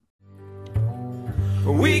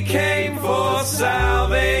We came for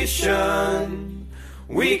salvation.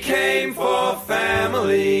 We came for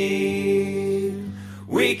family.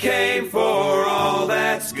 We came for all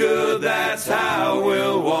that's good. That's how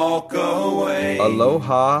we'll walk away.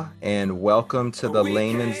 Aloha and welcome to the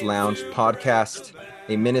Layman's Lounge podcast,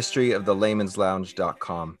 a ministry of the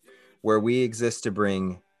laymanslounge.com, where we exist to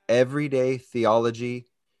bring everyday theology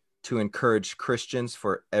to encourage Christians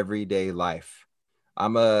for everyday life.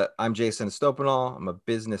 I'm Jason Stopenall. I'm a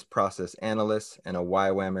business process analyst and a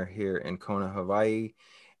YWAMer here in Kona, Hawaii.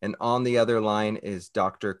 And on the other line is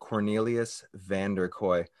Dr. Cornelis van der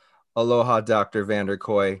Kooi. Aloha, Dr. van der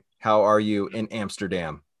Kooi. How are you in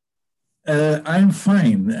Amsterdam? I'm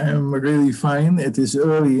fine. I'm really fine. It is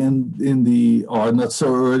early or not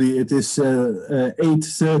so early. It is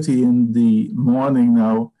 8:30 in the morning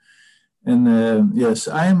now. And yes,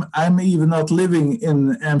 I'm even not living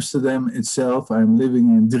in Amsterdam itself. I'm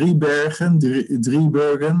living in Driebergen.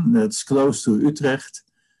 That's close to Utrecht.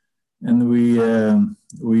 And we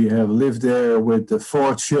have lived there with the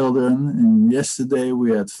 4 children. And yesterday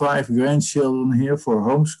we had 5 grandchildren here for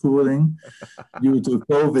homeschooling due to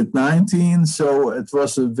COVID-19. So it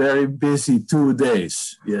was a very busy 2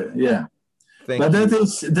 days. Yeah. But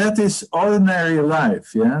that is ordinary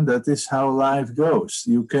life. Yeah, that is how life goes.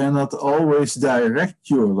 You cannot always direct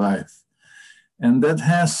your life, and that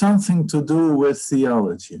has something to do with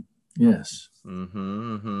theology. Yes.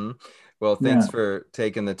 Well, thanks for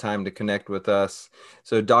taking the time to connect with us.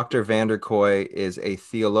 So Dr. van der Kooi is a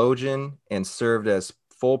theologian and served as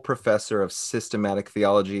full professor of systematic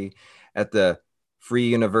theology at the Free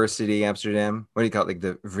University Amsterdam. What do you call it? Like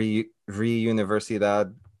the Vrije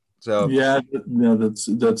Universidad? So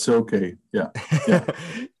that's okay. Yeah.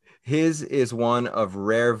 His is one of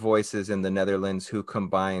rare voices in the Netherlands who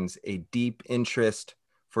combines a deep interest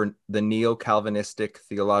for the neo-Calvinistic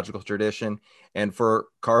theological tradition and for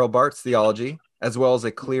Karl Barth's theology, as well as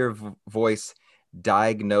a clear voice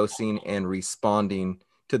diagnosing and responding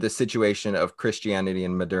to the situation of Christianity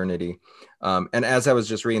and modernity. And as I was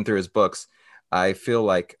just reading through his books, I feel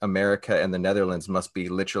like America and the Netherlands must be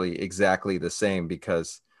literally exactly the same,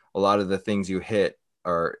 because a lot of the things you hit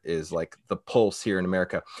is like the pulse here in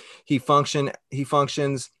America. He functions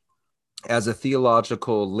as a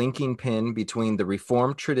theological linking pin between the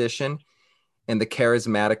Reformed tradition and the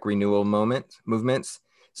charismatic renewal movements.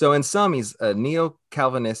 So in some, he's a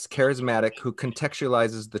neo-Calvinist charismatic who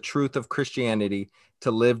contextualizes the truth of Christianity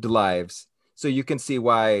to lived lives. So you can see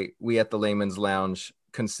why we at the Layman's Lounge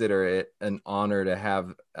consider it an honor to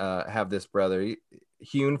have this brother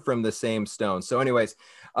hewn from the same stone. So anyways,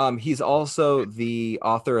 he's also the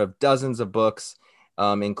author of dozens of books,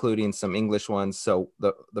 including some English ones. So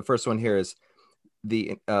the first one here is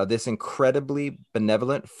this incredibly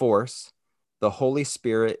benevolent force, the Holy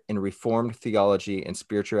Spirit in Reformed Theology and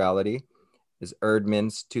Spirituality, is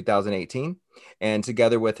Eerdmans 2018. And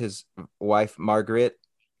together with his wife, Margaret,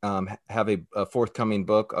 have a forthcoming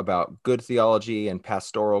book about good theology and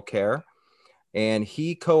pastoral care. And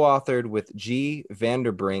he co-authored with G. van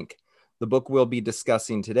der Brink the book we'll be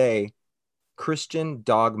discussing today, Christian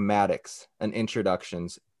Dogmatics, an introduction,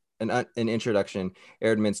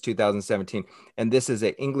 Eerdmans 2017. And this is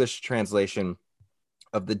an English translation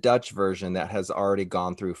of the Dutch version that has already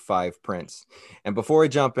gone through 5 prints. And before I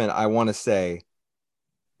jump in, I want to say,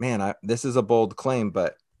 man, this is a bold claim,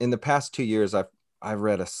 but in the past 2 years, I've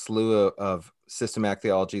read a slew of systematic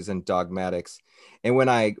theologies and dogmatics. And when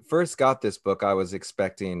I first got this book, I was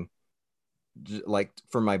expecting like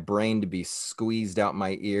for my brain to be squeezed out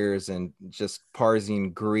my ears and just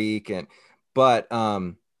parsing Greek, but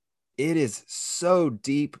it is so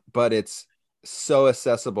deep, but it's so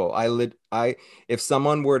accessible. If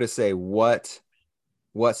someone were to say what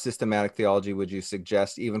systematic theology would you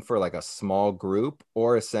suggest, even for like a small group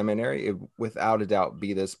or a seminary, it without a doubt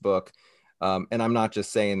be this book. And I'm not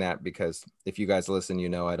just saying that because if you guys listen,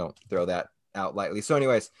 I don't throw that out lightly. So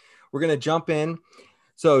anyways, we're going to jump in.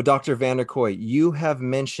 So Dr. van der Kooi, you have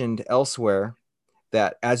mentioned elsewhere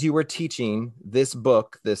that as you were teaching this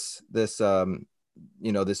book, this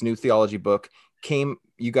new theology book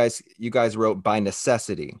you guys wrote by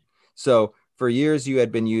necessity. So for years you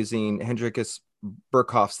had been using Hendrikus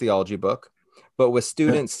Berkhoff's theology book, but with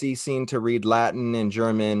students ceasing to read Latin and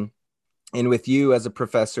German, and with you as a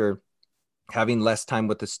professor having less time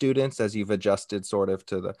with the students as you've adjusted sort of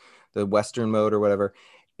to the Western mode or whatever,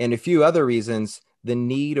 and a few other reasons, the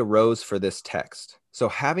need arose for this text. So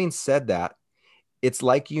having said that, it's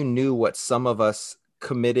like you knew what some of us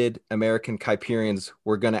committed American Kuyperians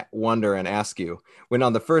were going to wonder and ask you, when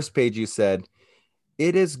on the first page you said,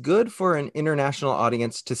 It is good for an international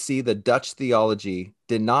audience to see the Dutch theology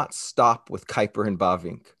did not stop with Kuyper and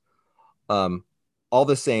Bavinck. All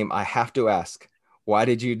the same, I have to ask, why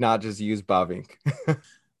did you not just use Bavinck?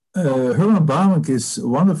 Herman Bavinck is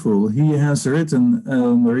wonderful. He has written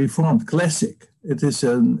a Reformed classic. It's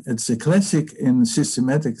a classic in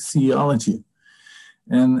systematic theology.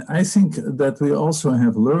 And I think that we also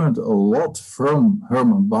have learned a lot from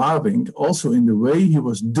Herman Bavinck, also in the way he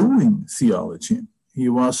was doing theology. He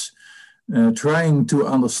was trying to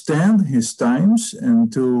understand his times and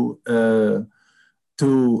to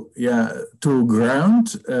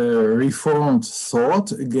ground Reformed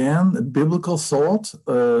thought again, biblical thought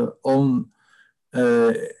and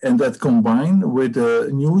that combined with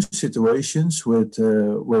new situations, with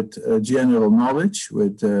general knowledge,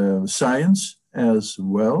 with science as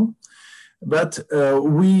well. But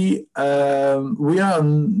we are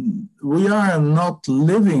not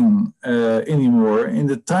living anymore in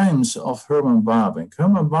the times of Herman Bavinck.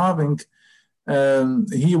 Herman Bavinck,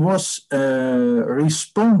 he was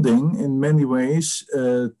responding in many ways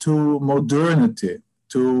to modernity,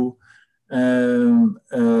 to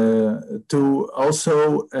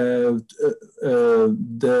also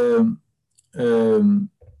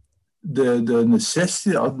the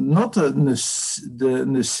necessity, not the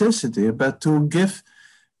necessity, but to give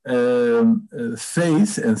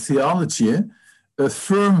faith and theology a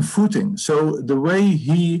firm footing. So the way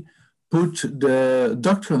he put the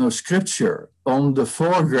doctrine of Scripture on the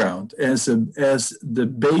foreground as the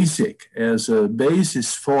basic, as a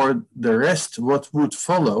basis for the rest, what would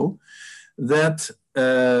follow, that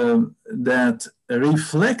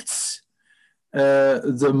reflects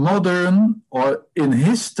the modern, or in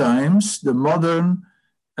his times, the modern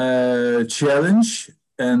challenge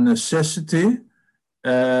and necessity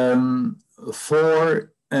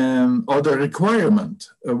for or the requirement,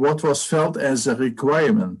 what was felt as a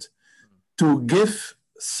requirement, to give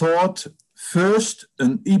thought first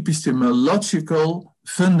an epistemological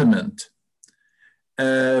fundament.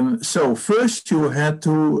 So first you had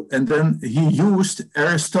to, and then he used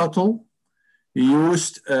Aristotle. He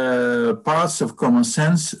used parts of common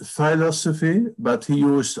sense philosophy, but he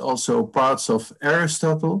used also parts of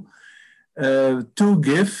Aristotle to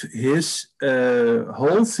give his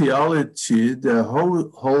whole theology, the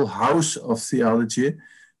whole house of theology,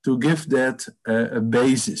 to give that a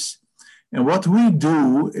basis. And what we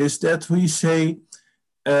do is that we say,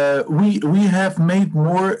 we have made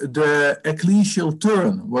more the ecclesial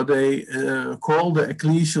turn, what they call the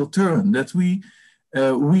ecclesial turn, that we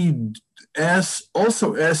as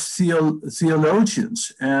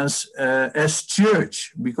theologians, as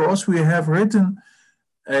church, because we have written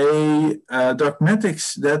a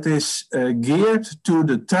dogmatics that is geared to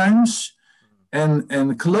the times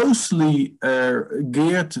and closely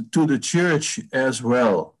geared to the church as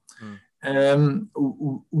well.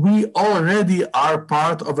 We already are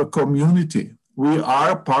part of a community. We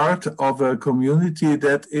are part of a community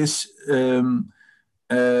that is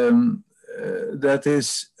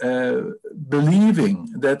believing,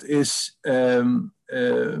 that is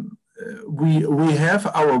we have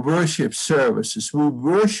our worship services. We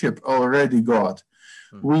worship already God.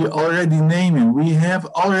 We already name Him. We have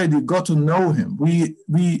already got to know Him.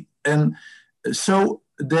 And so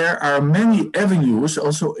there are many avenues.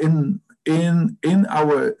 Also in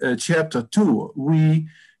our chapter 2, we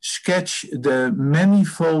sketch the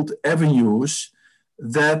manifold avenues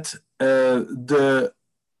that the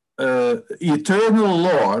eternal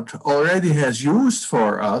Lord already has used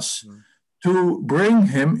for us to bring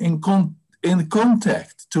Him in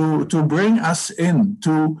contact, to bring us in,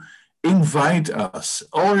 to invite us.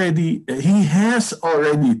 Already, He has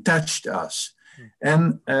already touched us.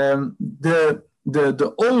 And the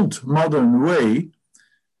old modern way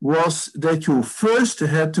was that you first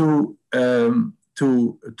had to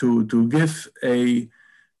give a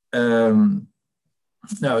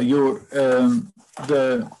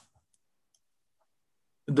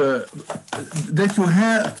that you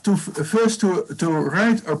have to first to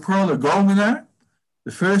write a prolegomena,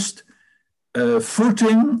 the first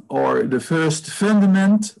footing or the first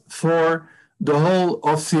fundament for the whole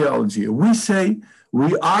of theology. We say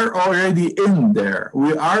we are already in there.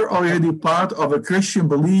 We are already part of a Christian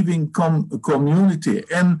believing community.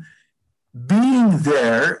 And being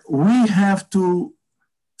there, we have to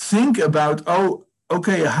think about,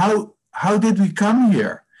 how did we come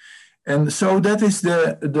here? And so that is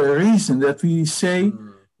the reason that we say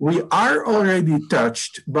we are already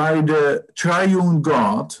touched by the triune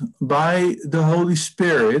God, by the Holy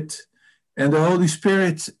Spirit, and the Holy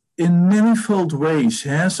Spirit in manifold ways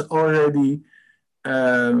has already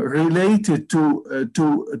related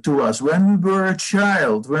to us when we were a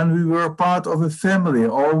child, when we were part of a family,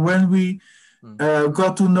 or when we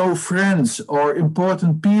got to know friends or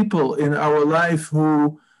important people in our life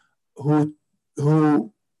who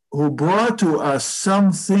brought to us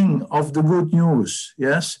something of the good news.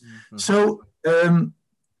 Yes. So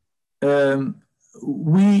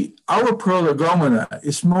our prolegomena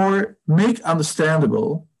is more making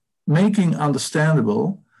understandable,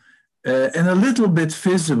 and a little bit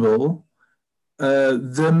visible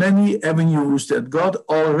the many avenues that God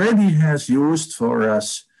already has used for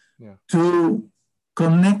us to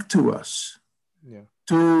connect to us,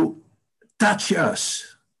 to touch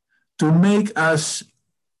us, to make us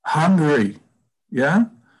hungry,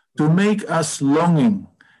 to make us longing,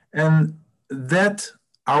 and that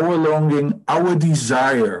our longing, our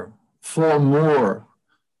desire for more,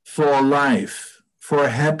 for life, for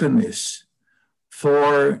happiness,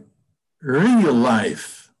 for real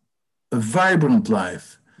life, a vibrant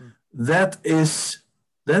life, that is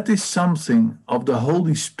something of the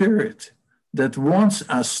Holy Spirit that wants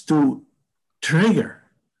us to trigger,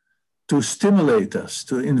 to stimulate us,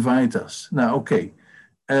 to invite us. Now, okay.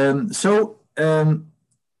 So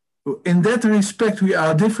in that respect, we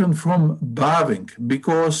are different from Brink,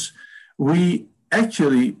 because we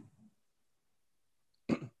actually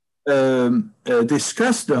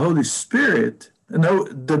discuss the Holy Spirit.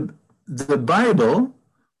 The Bible,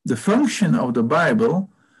 the function of the Bible,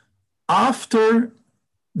 after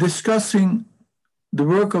discussing the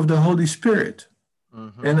work of the Holy Spirit.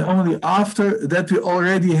 And only after that we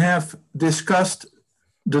already have discussed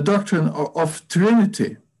the doctrine of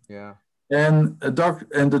Trinity. And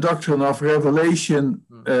the doctrine of Revelation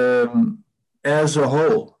as a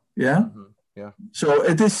whole. So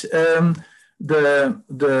it is the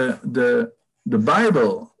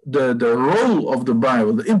Bible, the role of the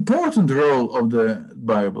Bible, the important role of the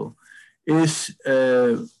Bible is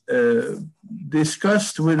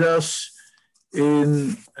discussed with us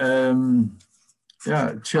in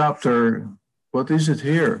chapter, what is it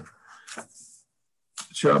here?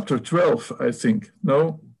 Chapter 12, I think.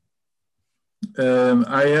 No?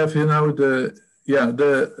 I have here now the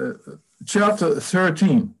chapter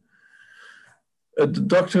 13. The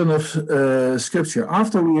doctrine of Scripture.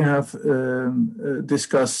 After we have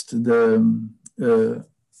discussed the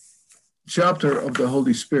chapter of the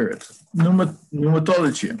Holy Spirit,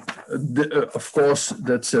 pneumatology. Of course,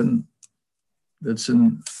 that's a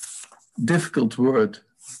difficult word.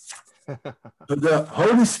 The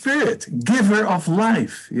Holy Spirit, giver of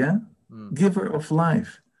life, giver of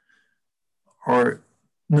life, or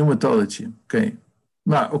pneumatology. Okay,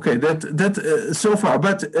 now that so far,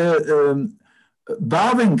 but.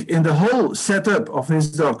 Brink, in the whole setup of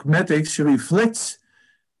his dogmatics, reflects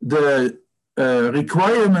the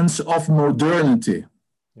requirements of modernity.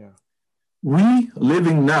 We,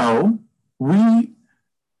 living now, we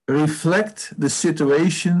reflect the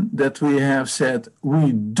situation that we have said.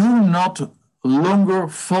 We do not longer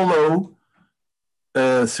follow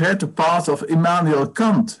the path of Immanuel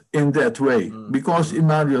Kant in that way, because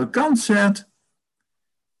Immanuel Kant said,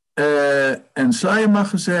 and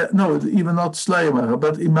Schleiermacher said, no, even not Schleiermacher,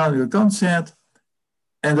 but Immanuel Kant said,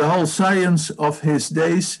 and the whole science of his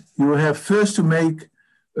days, you have first to make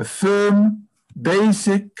a firm,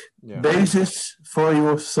 basis for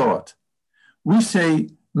your thought. We say,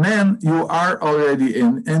 man, you are already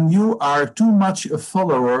in, and you are too much a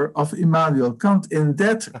follower of Immanuel Kant in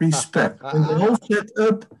that respect, in the whole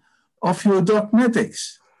setup of your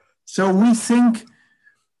dogmatics. So we think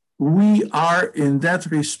we are in that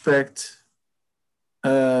respect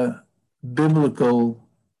biblical,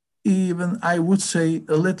 even I would say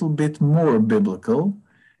a little bit more biblical,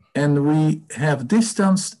 and we have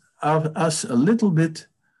distanced us a little bit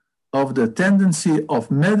of the tendency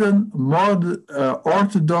of modern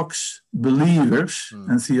Orthodox believers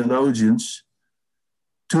and theologians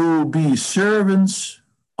to be servants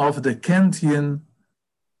of the Kantian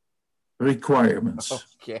requirements.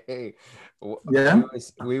 Okay. Yeah,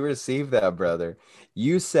 we received that, brother.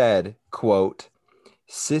 You said, quote,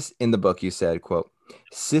 in the book you said, quote,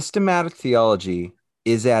 systematic theology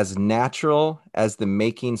is as natural as the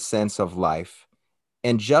making sense of life,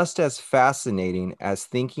 and just as fascinating as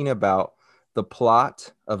thinking about the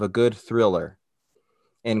plot of a good thriller,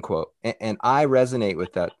 end quote. And I resonate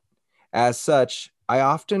with that. As such, I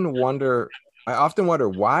often wonder,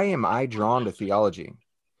 why am I drawn to theology?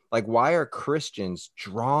 Like, why are Christians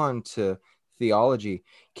drawn to theology?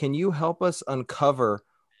 Can you help us uncover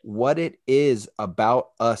what it is about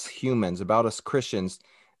us humans, about us Christians,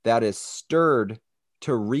 that is stirred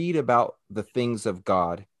to read about the things of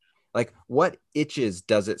God? Like, what itches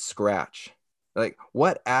does it scratch? Like,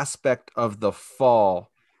 what aspect of the fall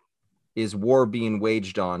is war being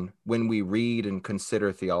waged on when we read and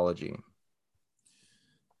consider theology?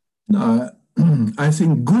 I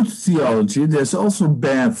think good theology, there's also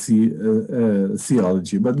bad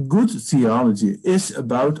theology, but good theology is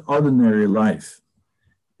about ordinary life.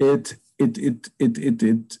 It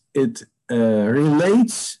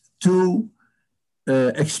relates to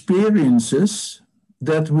experiences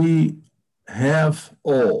that we have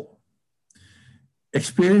all.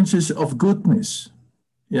 Experiences of goodness.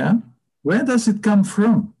 Yeah? Where does it come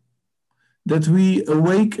from? That we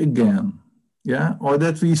awake again, yeah, or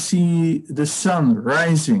that we see the sun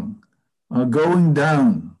rising or going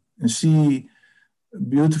down and see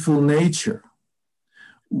beautiful nature.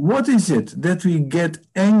 What is it that we get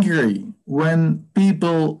angry when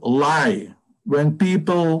people lie, when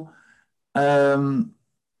people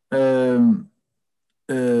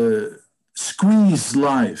squeeze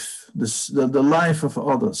life, the life of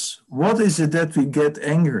others? What is it that we get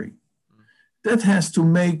angry? That has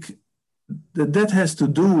to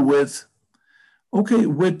do with, okay,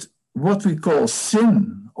 with what we call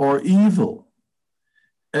sin or evil.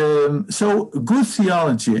 So good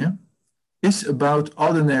theology is about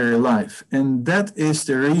ordinary life, and that is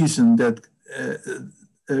the reason that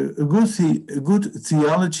good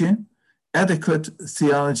theology, adequate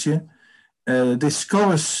theology,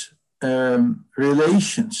 discovers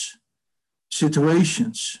relations,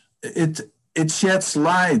 situations. It sheds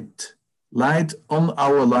light on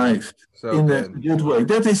our life in a good way.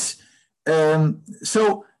 That is,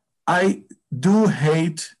 so I do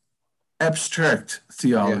hate abstract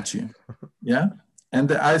theology. Yeah. And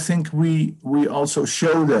I think we also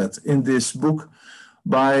show that in this book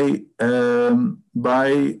by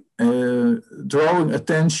drawing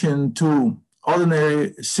attention to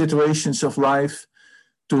ordinary situations of life,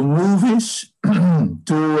 to movies,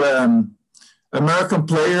 to American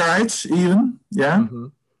playwrights even, yeah? Mm-hmm.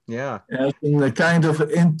 Yeah. As in a kind of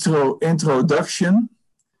introduction.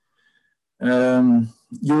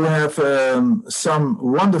 You have some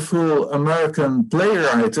wonderful American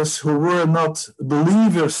playwrights who were not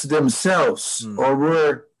believers themselves or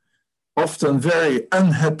were often very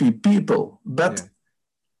unhappy people. But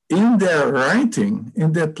in their writing,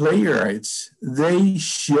 in their playwrights, they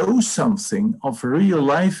show something of real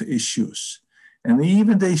life issues. And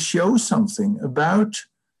even they show something about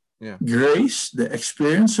grace, the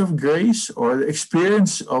experience of grace, or the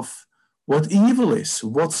experience of what evil is,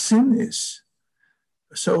 what sin is.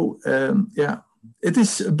 So, it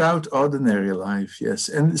is about ordinary life, yes.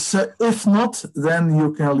 And so if not, then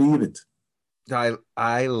you can leave it.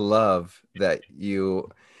 I love that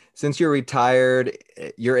since you're retired,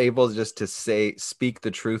 you're able just to speak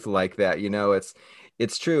the truth like that. You know,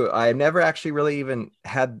 it's true. I never actually really even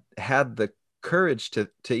had the courage to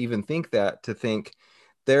even think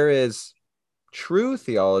there is true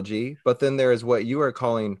theology, but then there is what you are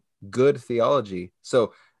calling good theology.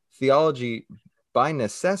 So theology by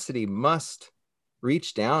necessity must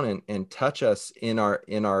reach down and touch us in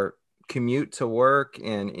our commute to work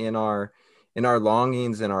and in our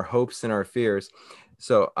longings and our hopes and our fears.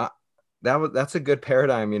 So that's a good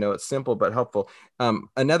paradigm. You know, it's simple but helpful.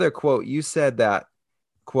 Another quote, you said that,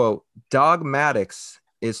 quote, "Dogmatics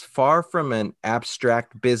is far from an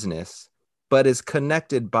abstract business, but is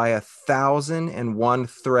connected by 1,001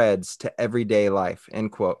 threads to everyday life,"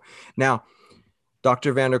 end quote. Now,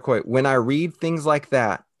 Dr. van der Kooi, when I read things like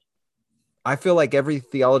that, I feel like every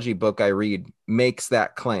theology book I read makes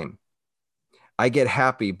that claim. I get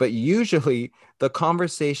happy, but usually the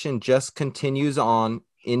conversation just continues on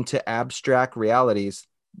into abstract realities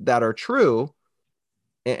that are true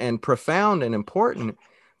and profound and important,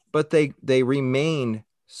 but they remain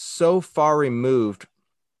so far removed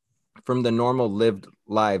from the normal lived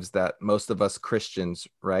lives that most of us Christians,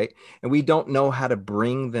 right? And we don't know how to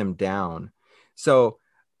bring them down. So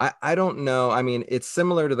I don't know. I mean, it's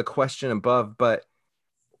similar to the question above, but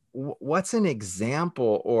what's an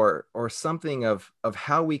example or something of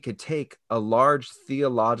how we could take a large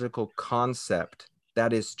theological concept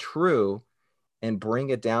that is true and bring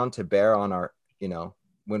it down to bear on our,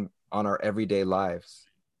 on our everyday lives?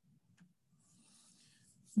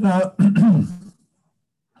 What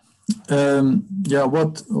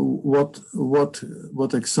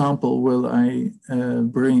example will I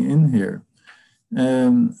bring in here?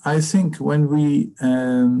 I think when we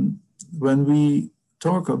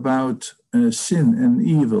talk about sin and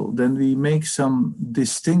evil, then we make some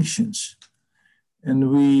distinctions, and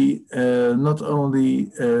we not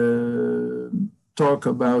only talk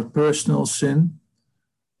about personal sin,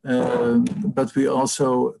 but we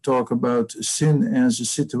also talk about sin as a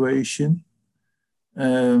situation.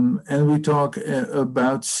 And we talk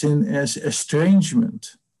about sin as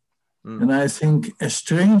estrangement. And I think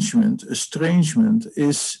estrangement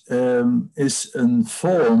is a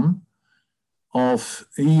form of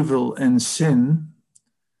evil and sin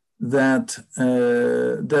that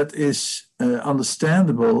is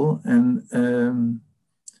understandable and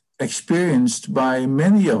experienced by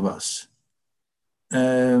many of us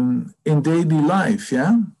in daily life.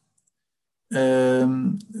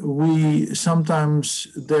 We sometimes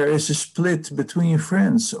there is a split between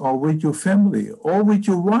friends or with your family or with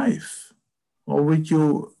your wife or with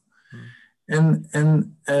you and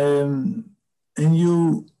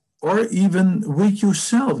you, or even with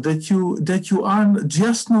yourself, that you are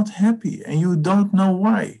just not happy and you don't know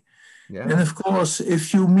why. And of course,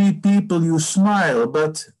 if you meet people, you smile,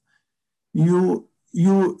 but you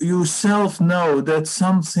yourself know that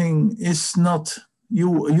something is not.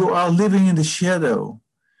 You are living in the shadow.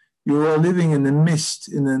 You are living in the mist,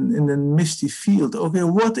 in a misty field. Okay,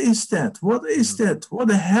 what is that? What is that? What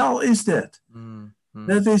the hell is that?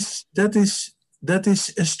 That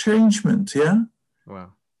is estrangement. Yeah.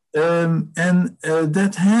 Wow. And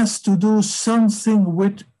that has to do something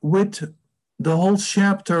with the whole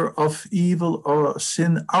chapter of evil or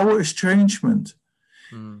sin, our estrangement.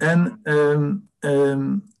 And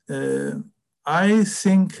I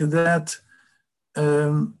think that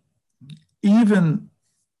even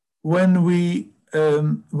when we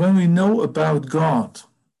know about God,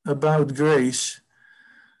 about grace,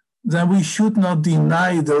 then we should not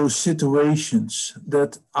deny those situations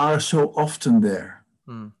that are so often there.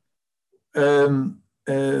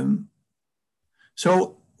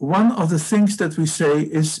 So one of the things that we say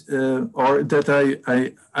is, or that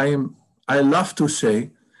I love to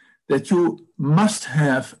say, that you must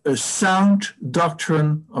have a sound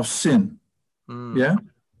doctrine of sin. Yeah?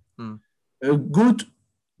 A good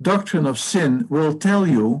doctrine of sin will tell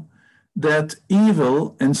you that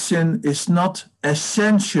evil and sin is not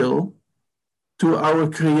essential to our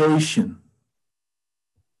creation.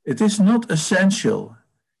 It is not essential.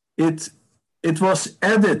 It was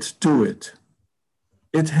added to it.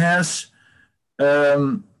 It has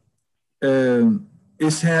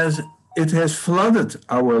flooded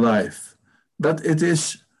our life, but it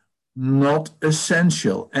is not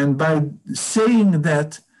essential. And by saying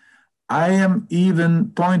that, I am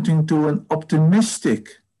even pointing to an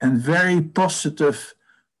optimistic and very positive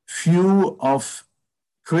view of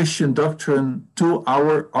Christian doctrine to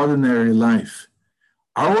our ordinary life.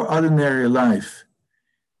 Our ordinary life,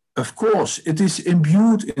 of course, it is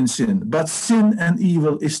imbued in sin, but sin and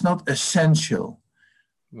evil is not essential.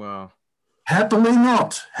 Wow. Happily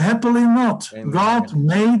not. Happily not. Amen. God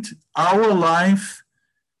made our life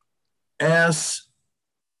as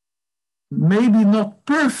maybe not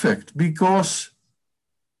perfect, because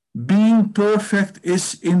being perfect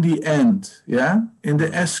is in the end, in the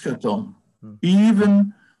eschaton,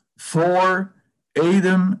 even for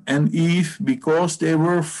Adam and Eve, because they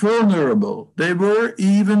were vulnerable. They were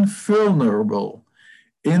even vulnerable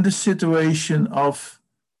in the situation of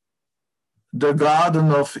the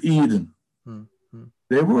Garden of Eden.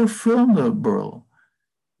 They were vulnerable,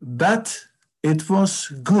 but it was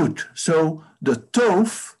good. So the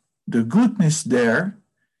tov, the goodness there,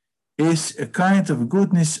 is a kind of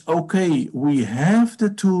goodness. Okay, we have the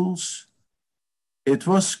tools. It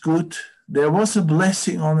was good. There was a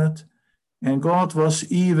blessing on it. And God was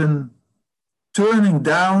even turning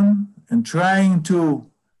down and trying to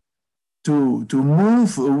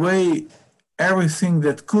move away everything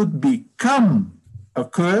that could become a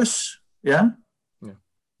curse.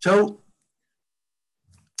 So,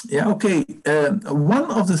 one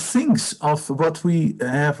of the things of what we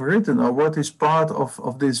have written, or what is part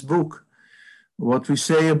of this book, what we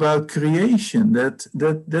say about creation, that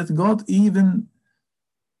God even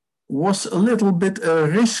was a little bit a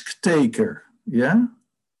risk taker,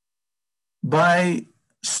 by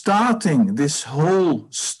starting this whole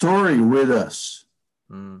story with us,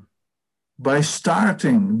 by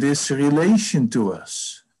starting this relation to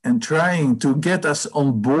us and trying to get us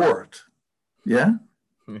on board,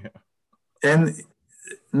 And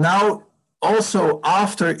now also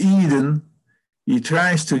after Eden, he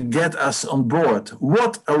tries to get us on board.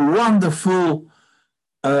 What a wonderful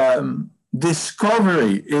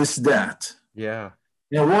discovery is that.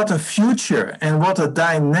 And what a future and what a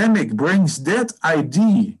dynamic brings that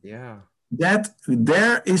idea. That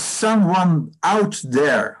there is someone out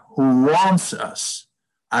there who wants us.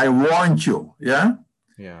 I want you.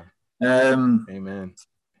 Amen.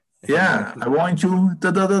 I want you.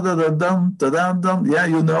 Da-da-da-da-dum, da-dum-dum.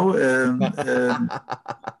 You know.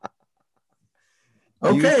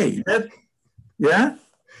 Okay.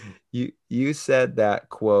 You said that,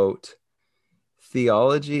 quote,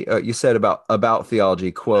 theology, you said about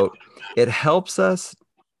theology, quote, it helps us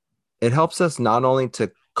not only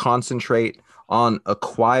to concentrate on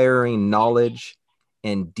acquiring knowledge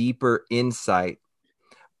and deeper insight,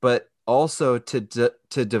 but also to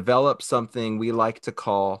develop something we like to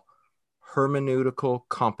call hermeneutical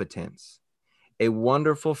competence, a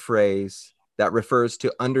wonderful phrase that refers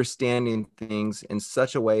to understanding things in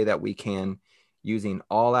such a way that we can, using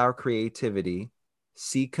all our creativity,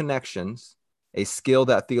 see connections, a skill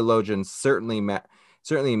that theologians certainly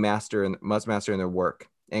master and must master in their work.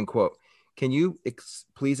 End quote. Can you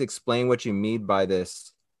please explain what you mean by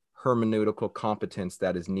this hermeneutical competence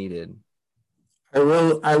that is needed?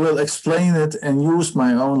 I will explain it and use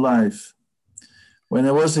my own life. When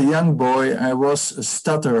I was a young boy, I was a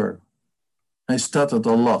stutterer. I stuttered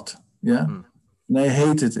a lot, yeah? And I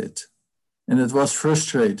hated it. And it was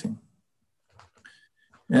frustrating.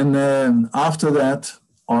 And after that,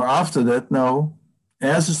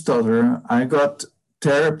 as a stutterer, I got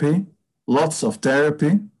therapy, lots of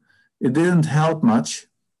therapy. It didn't help much.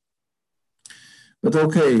 But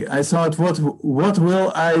okay, I thought, what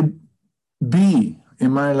will I be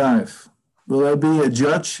in my life? Will I be a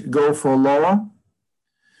judge, go for law?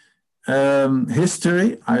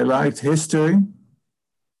 History, I liked history.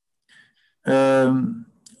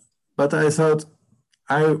 But I thought,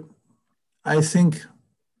 I think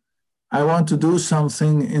I want to do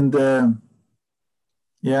something in the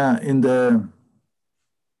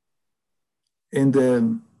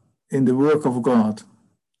work of God.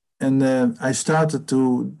 And I started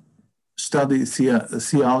to study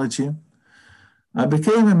theology. I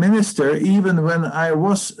became a minister even when I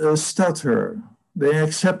was a stutterer. They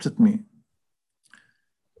accepted me.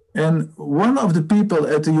 And one of the people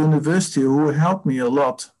at the university who helped me a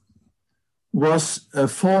lot was a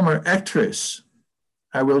former actress.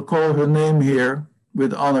 I will call her name here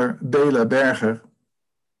with honor, Bela Berger.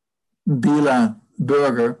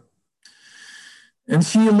 And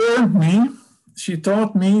she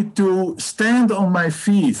taught me to stand on my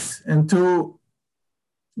feet and to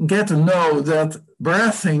get to know that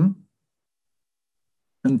breathing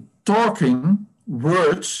and talking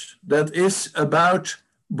words that is about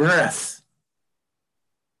breath,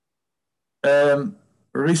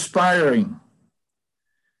 respiring,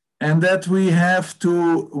 and that we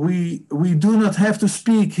do not have to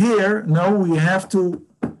speak here. No, we have to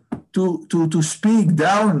speak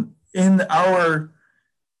down in our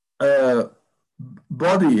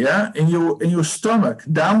body, yeah, in your stomach,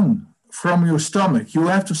 down from your stomach. You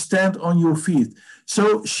have to stand on your feet.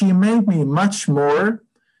 So she made me much more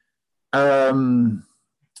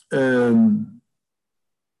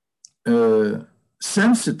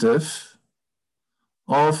sensitive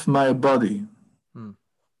of my body,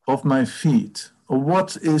 of my feet, of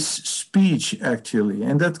what is speech actually.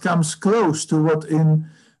 And that comes close to what in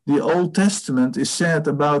the Old Testament is said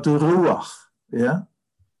about the ruach, yeah,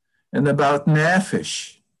 and about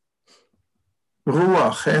nefesh.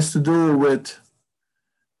 Ruach has to do with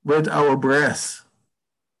our breath,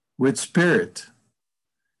 with spirit.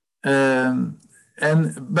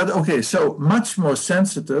 But okay, so much more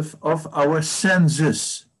sensitive of our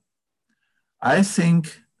senses. I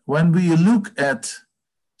think when we look at,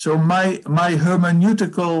 so my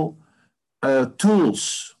hermeneutical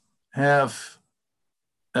tools have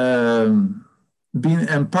been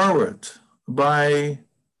empowered by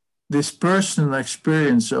this personal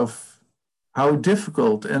experience of how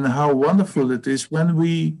difficult and how wonderful it is when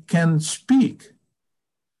we can speak,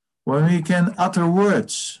 when we can utter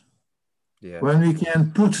words, when we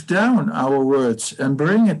can put down our words and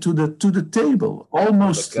bring it to the table,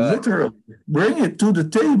 almost literally bring it to the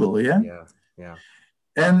table, yeah? Yeah.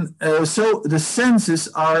 And so the senses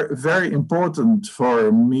are very important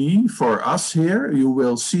for me, for us here. You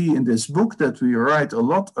will see in this book that we write a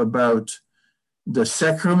lot about the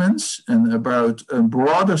sacraments and about a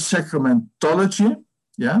broader sacramentology,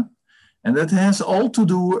 yeah? And that has all to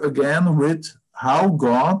do, again, with how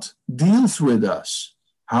God deals with us,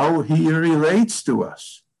 how he relates to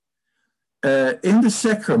us. In the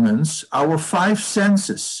sacraments, our 5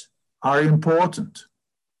 senses are important,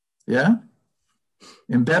 yeah?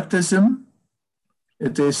 In baptism,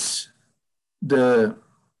 it is the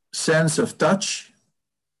sense of touch,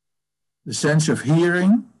 the sense of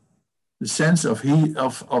hearing, the sense of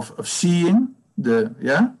seeing, in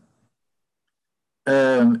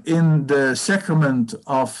the sacrament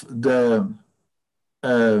of the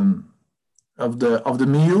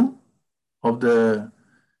meal, of the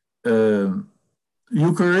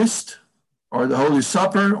Eucharist, or the Holy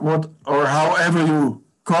Supper, or however you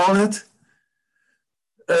call it.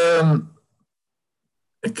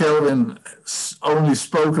 Calvin only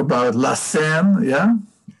spoke about la scène, yeah,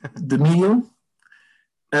 the meal.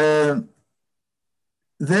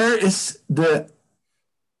 There is the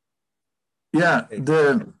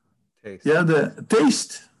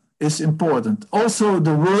taste is important. Also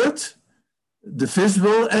the word, the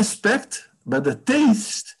visual aspect, but the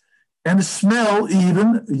taste and the smell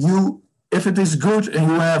even, if it is good and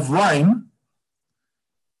you have wine,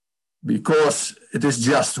 because it is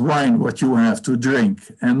just wine what you have to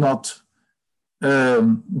drink and not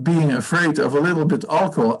being afraid of a little bit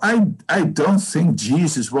alcohol. I don't think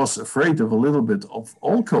Jesus was afraid of a little bit of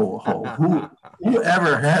alcohol.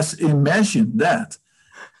 Whoever has imagined that?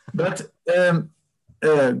 But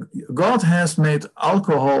God has made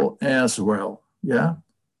alcohol as well, yeah,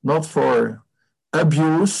 not for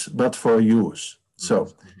abuse but for use.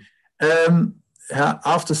 So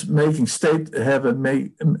after made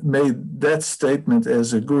that statement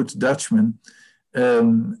as a good Dutchman,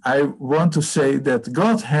 I want to say that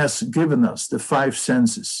God has given us the five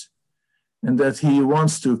senses and that he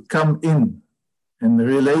wants to come in and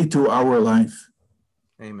relate to our life.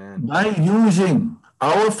 Amen. By using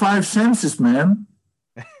our five senses, man.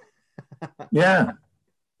 Yeah.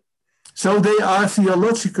 So they are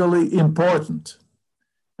theologically important.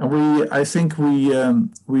 And I think we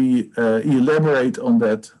elaborate on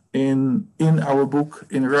that in our book,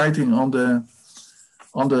 in writing on the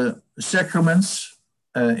sacraments,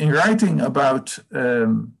 in writing about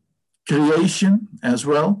creation as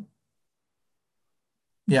well.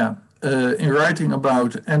 Yeah, in writing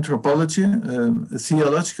about anthropology,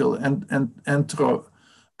 theological and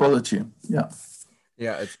anthropology. Yeah.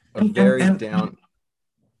 Yeah, it's a very down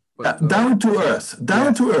to earth.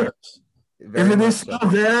 Down to earth. If it is not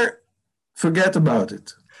there, forget about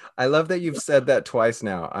it. I love that you've said that twice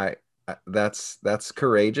now. That's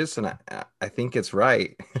courageous, and I think it's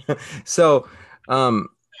right. So,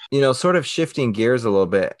 sort of shifting gears a little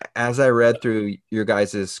bit, as I read through your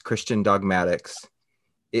guys' Christian Dogmatics,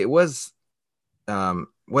 it was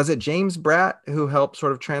it James Bratt who helped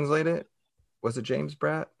sort of translate it? Was it James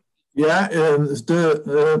Bratt? Yeah,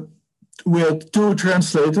 we had two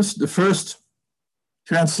translators. The first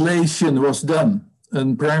translation was done,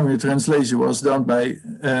 and primary translation was done by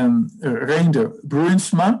Reinder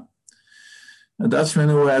Bruinsma, a Dutchman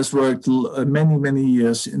who has worked many, many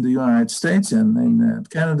years in the United States and in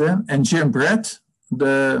Canada, and Jim Bratt,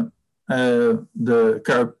 the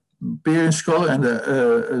Caribbean scholar and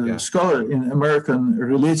a scholar in American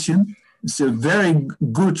religion. It's a very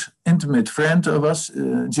good, intimate friend of us,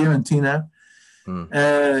 Jim and Tina.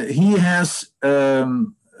 He has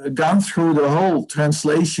gone through the whole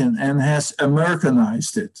translation and has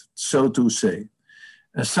Americanized it, so to say.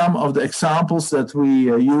 Some of the examples that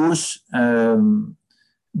we use,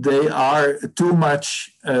 they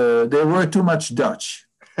were too much Dutch.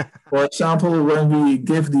 For example, when we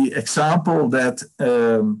give the example that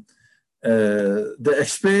the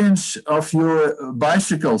experience of your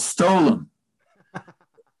bicycle stolen,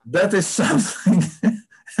 that is something,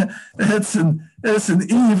 that's an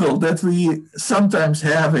evil that we sometimes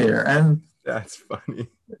have here. And that's funny.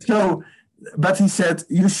 So, but he said,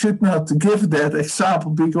 you should not give that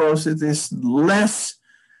example because it is less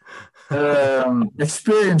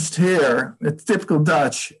experienced here, typical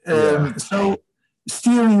Dutch. So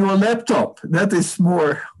stealing your laptop, that is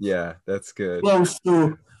more that's good. Close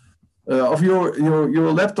to of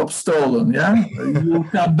your laptop stolen, yeah? You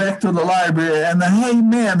come back to the library and, hey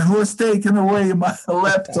man, who has taken away my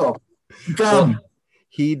laptop? Come. Well,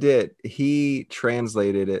 he did. He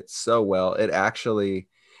translated it so well. It actually,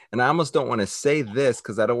 and I almost don't want to say this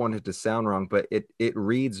because I don't want it to sound wrong, but it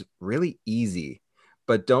reads really easy.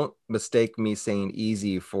 But don't mistake me saying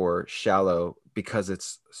easy for shallow because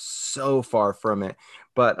it's so far from it.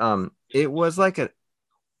 But it was like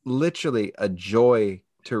literally a joy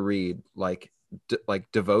to read, like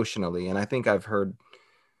devotionally. And I think I've heard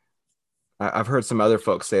some other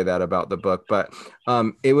folks say that about the book, but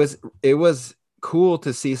it was cool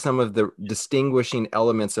to see some of the distinguishing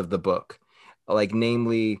elements of the book, like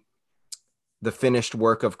namely the finished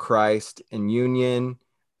work of Christ in union,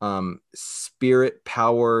 spirit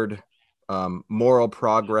powered moral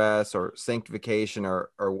progress or sanctification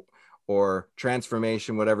or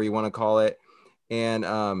transformation, whatever you want to call it,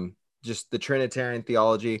 and just the Trinitarian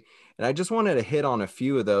theology. And I just wanted to hit on a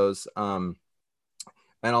few of those. And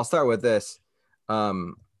I'll start with this. Let me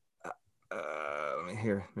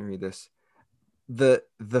read this. The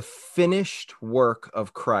finished work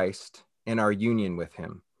of Christ and our union with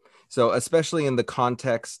him. So especially in the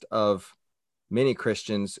context of many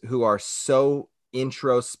Christians who are so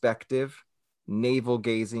introspective, navel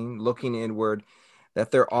gazing, looking inward,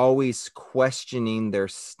 that they're always questioning their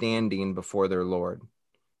standing before their Lord.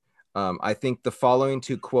 I think the following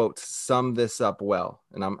two quotes sum this up well,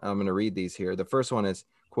 and I'm going to read these here. The first one is,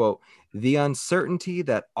 quote, "The uncertainty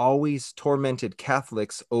that always tormented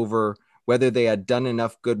Catholics over whether they had done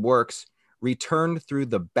enough good works returned through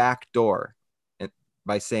the back door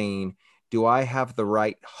by saying, 'Do I have the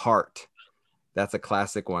right heart?'" That's a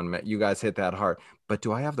classic one. You guys hit that hard. But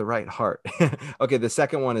do I have the right heart? Okay, the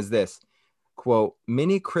second one is this, quote,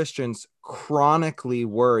 "Many Christians chronically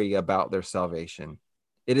worry about their salvation.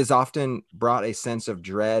 It has often brought a sense of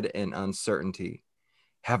dread and uncertainty.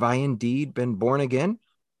 Have I indeed been born again?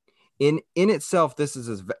 In itself, this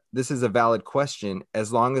is a valid question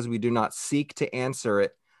as long as we do not seek to answer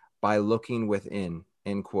it by looking within,"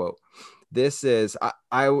 end quote. This is,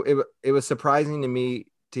 it was surprising to me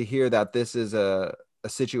to hear that this is a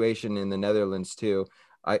situation in the Netherlands too.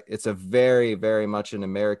 It's a very, very much an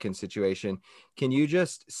American situation. Can you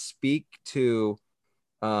just speak to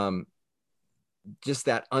just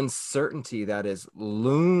that uncertainty that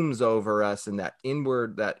looms over us, and that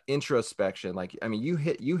introspection? Like, I mean, you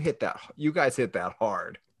guys hit that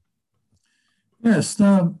hard. Yes,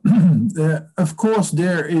 now, of course,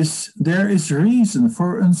 there is reason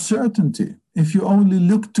for uncertainty. If you only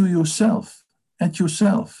look to yourself, at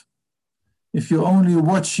yourself, if you only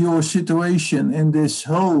watch your situation in this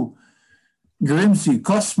whole grimsy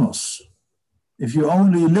cosmos, if you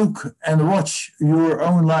only look and watch your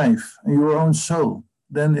own life, your own soul,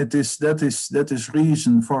 then that is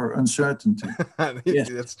reason for uncertainty. Yes,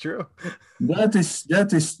 that's true. That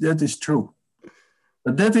is true.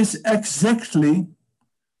 But that is exactly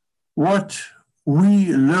what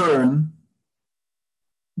we learn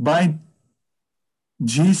by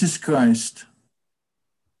Jesus Christ,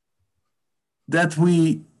 that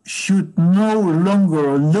we should no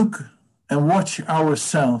longer look and watch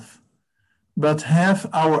ourselves, but have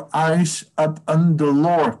our eyes up on the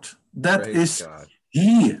Lord. That Praise is God.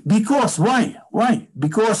 He. Because why? Why?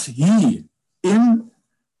 Because He, in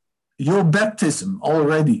your baptism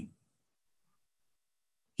already,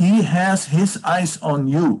 He has His eyes on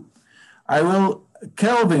you.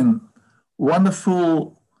 Calvin,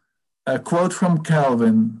 wonderful quote from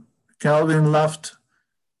Calvin. Calvin loved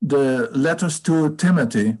the letters to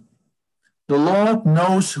Timothy. The Lord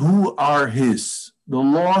knows who are His. The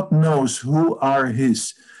Lord knows who are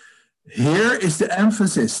His. Here is the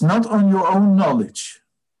emphasis, not on your own knowledge,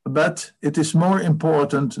 but it is more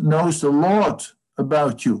important, knows the Lord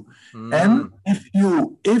about you. And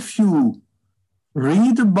if you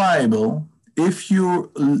read the Bible, if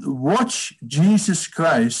you watch Jesus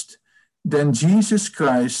Christ, then Jesus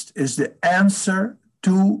Christ is the answer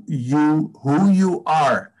to you, who you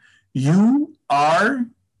are. You are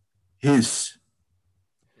His.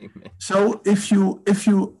 Amen. So if you,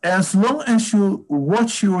 as long as you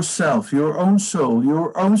watch yourself, your own soul,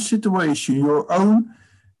 your own situation, your own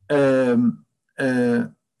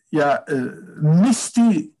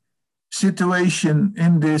misty situation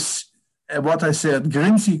in this, what I said,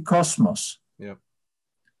 grimsy cosmos, yep,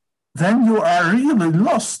 then you are really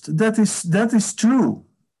lost. That is true.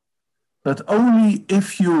 But only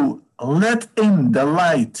if you let in the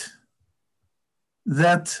light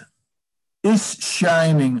that is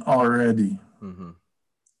shining already. Mm-hmm.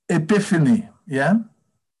 Epiphany, yeah?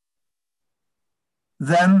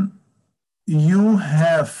 Then you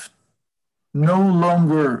have no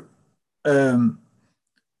longer to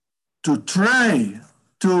try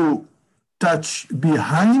to touch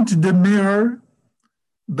behind the mirror,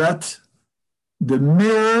 but the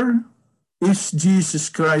mirror is Jesus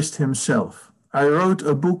Christ Himself. I wrote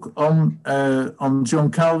a book on John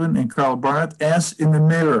Calvin and Karl Barth, As in the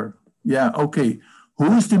Mirror. Yeah, okay.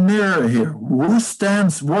 Who is the mirror here? Who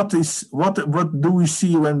stands? What do we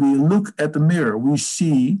see when we look at the mirror? We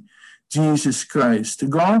see Jesus Christ.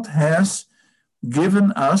 God has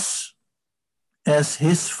given us as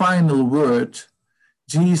His final word,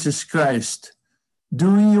 Jesus Christ.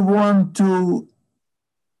 Do you want to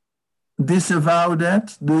disavow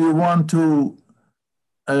that? Do you want to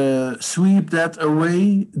sweep that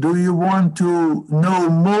away? Do you want to know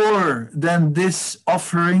more than this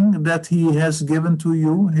offering that He has given to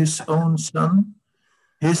you, His own Son,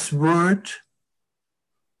 His word?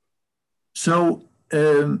 So,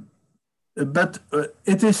 but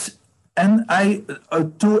it is, and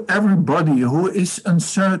to everybody who is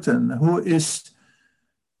uncertain, who is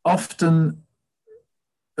often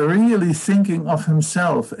really thinking of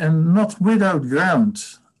himself and not without ground,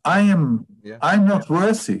 I'm not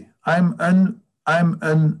worthy. I'm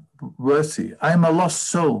unworthy. I'm a lost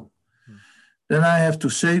soul. Then I have to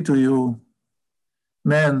say to you,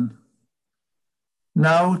 man,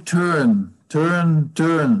 now turn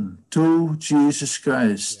turn to Jesus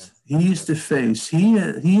Christ. Yeah. He is the face. He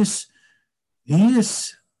is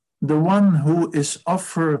the one who is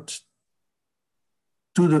offered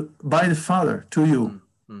by the Father to you.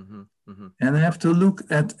 Mm-hmm. Mm-hmm. And have to look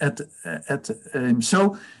at him.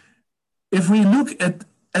 So if we look at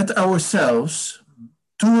ourselves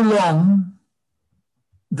too long,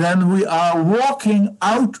 then we are walking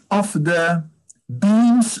out of the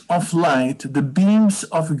beams of light, the beams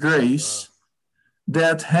of grace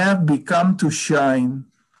that have begun to shine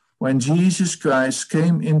when Jesus Christ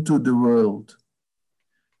came into the world.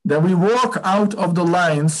 Then we walk out of the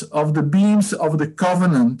lines of the beams of the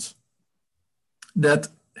covenant that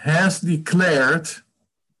has declared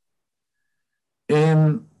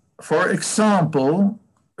in, for example,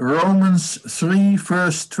 Romans 3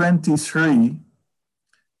 verse 23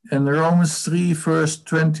 and Romans 3 verse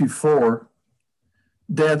 24,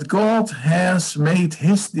 that God has made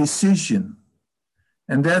his decision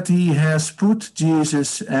and that he has put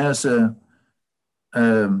Jesus as the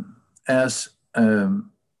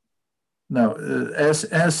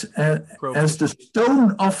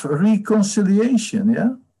stone of reconciliation,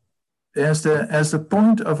 yeah, as the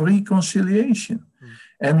point of reconciliation.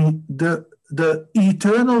 And the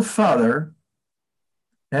eternal Father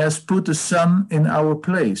has put the Son in our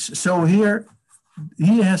place. So here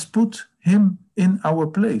he has put him in our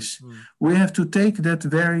place. We have to take that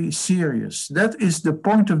very serious. That is the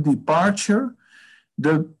point of departure,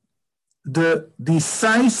 the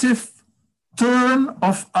decisive turn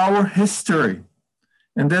of our history.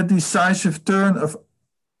 And that decisive turn of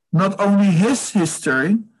not only his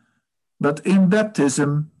history, but in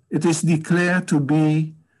baptism, it is declared to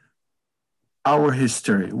be our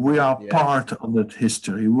history. We are part of that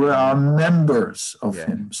history. We are members of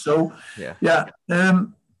him. So,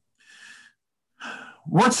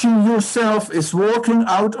 watching yourself is walking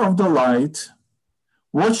out of the light,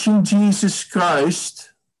 watching Jesus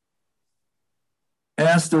Christ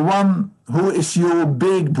as the one who is your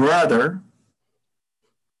big brother.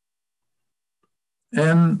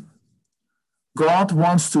 And God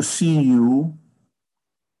wants to see you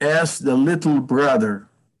as the little brother,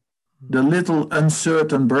 the little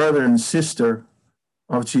uncertain brother and sister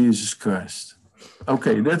of Jesus Christ.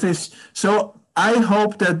 Okay, that is, so I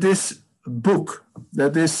hope that this book,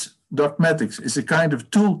 that this Dogmatics, is a kind of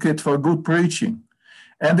toolkit for good preaching.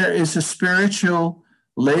 And there is a spiritual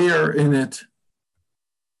layer in it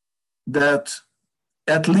that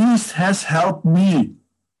at least has helped me,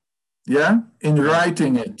 in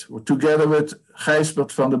writing it, together with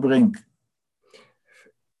Gijsbert van der Brink.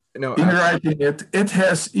 No, in writing it, it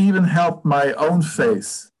has even helped my own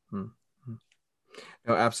faith. No,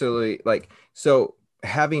 absolutely. Like, so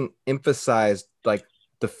having emphasized like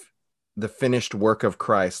the finished work of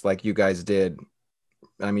Christ, like you guys did,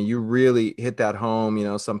 I mean, you really hit that home. You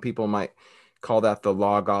know, some people might call that the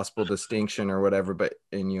law gospel distinction or whatever, but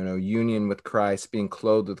union with Christ, being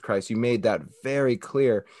clothed with Christ, you made that very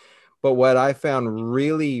clear. But what I found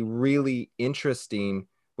really, really interesting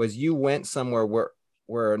was you went somewhere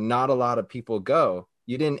where not a lot of people go.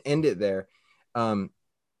 You didn't end it there.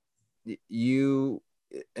 You,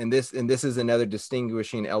 and this is another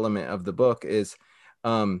distinguishing element of the book is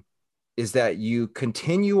that you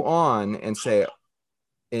continue on and say,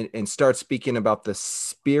 and start speaking about the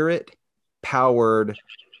spirit powered,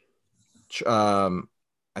 I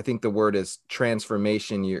think the word is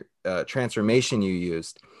transformation you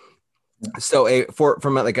used. So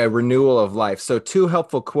from like a renewal of life. So two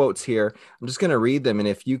helpful quotes here. I'm just going to read them. And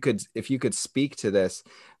if you could speak to this,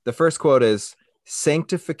 the first quote is,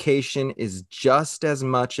 sanctification is just as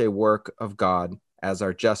much a work of God as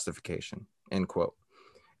our justification, end quote.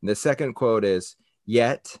 And the second quote is,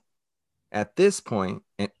 yet at this point,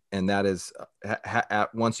 and that is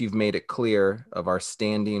once you've made it clear of our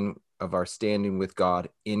standing with God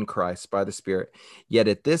in Christ by the Spirit, yet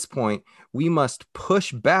at this point, we must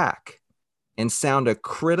push back and sound a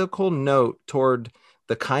critical note toward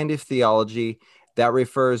the kind of theology that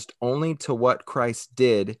refers only to what Christ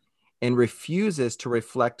did and refuses to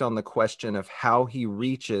reflect on the question of how he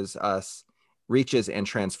reaches and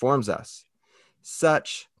transforms us.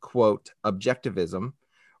 Such, quote, objectivism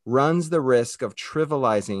runs the risk of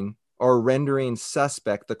trivializing or rendering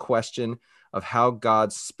suspect the question of how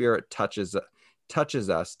God's Spirit touches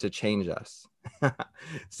us to change us.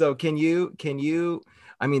 So can you,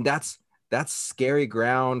 I mean, that's scary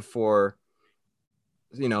ground for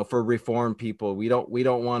Reformed people. We don't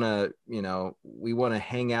want to, we want to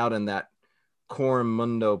hang out in that Coram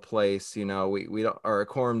Mundo place, we don't, or a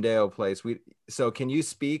Coram Deo place. So can you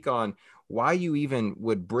speak on why you even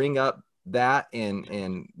would bring up that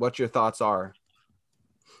and what your thoughts are?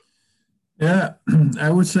 Yeah, I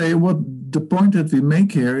would say what the point that we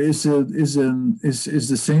make here is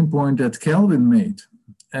the same point that Calvin made.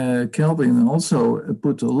 Calvin also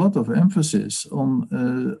put a lot of emphasis on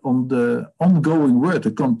the ongoing work,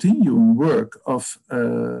 the continuing work of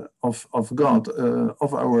God,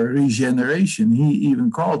 of our regeneration. He even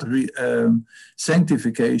called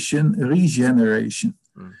sanctification regeneration.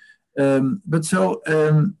 But so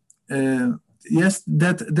yes,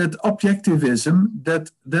 that objectivism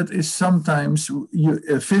that is sometimes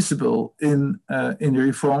visible in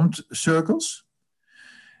Reformed circles.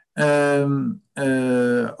 Only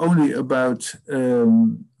about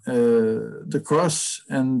the cross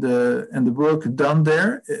and the work done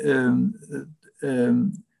there.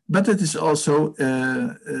 But it is also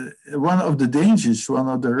one of the dangers, one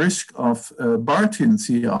of the risks of Barthian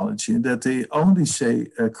theology, that they only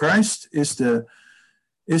say Christ is the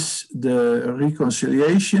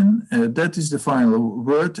reconciliation, that is the final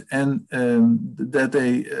word, and that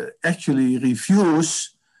they actually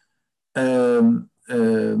refuse to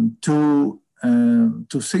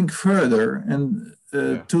think further and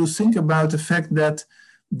to think about the fact that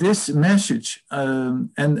this message and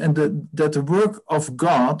that the work of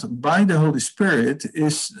God by the Holy Spirit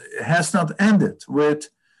has not ended with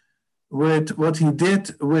what He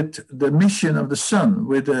did with the mission of the Son,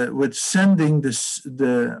 with sending the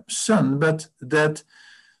Son, but that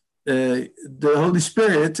the Holy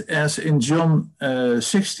Spirit, as in John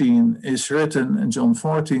 16 is written, and John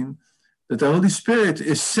 14, that the Holy Spirit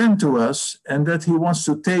is sent to us, and that He wants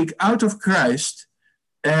to take out of Christ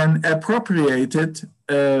and appropriate it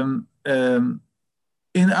in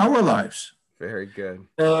our lives. Very good.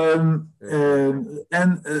 And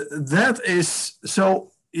that is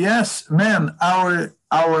so. Yes, man, our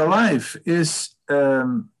life is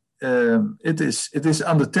it is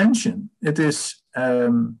under tension. It is.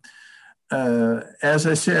 As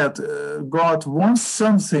I said, God wants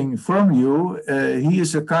something from you. He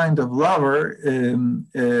is a kind of lover,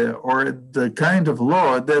 or the kind of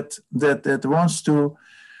Lord that wants to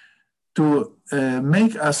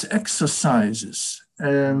make us exercises.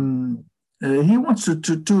 He wants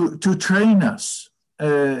to train us.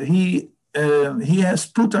 He has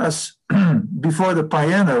put us before the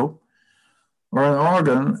piano or an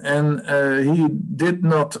organ, and He did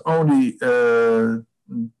not only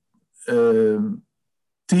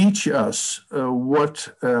teach us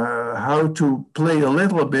how to play a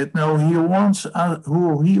little bit. No, He wants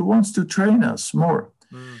to train us more.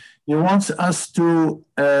 He wants us to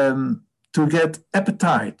get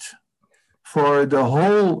appetite for the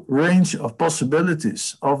whole range of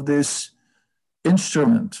possibilities of this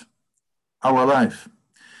instrument, our life.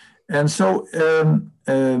 And so,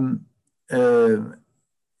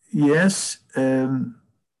 yes.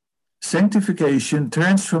 Sanctification,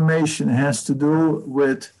 transformation has to do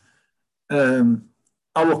with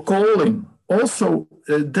our calling. Also,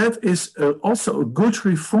 that is also a good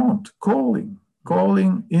Reformed calling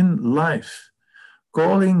in life,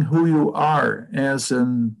 calling who you are as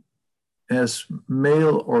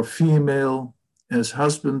male or female, as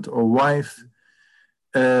husband or wife.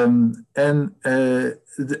 Again,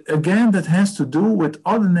 that has to do with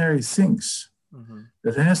ordinary things.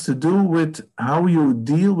 That has to do with how you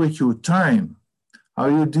deal with your time, how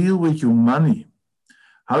you deal with your money,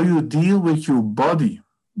 how you deal with your body,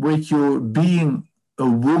 with your being a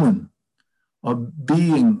woman or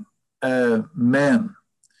being a man.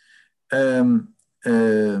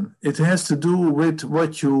 It has to do with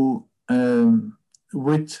what you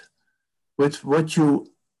with what you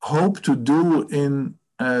hope to do in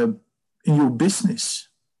your business.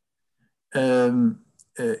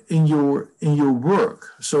 In your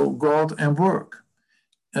work, so God and work.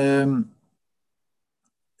 In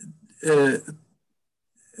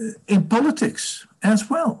politics as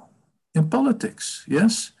well. In politics,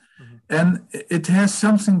 yes. And it has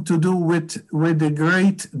something to do with the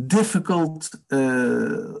great, difficult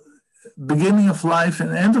beginning of life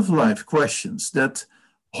and end of life questions that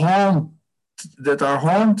are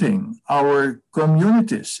haunting our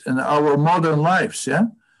communities and our modern lives, yeah?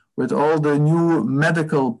 With all the new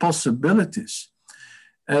medical possibilities.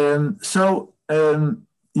 Being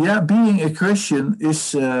a Christian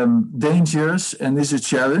is dangerous and is a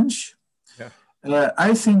challenge. Yeah.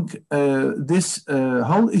 I think this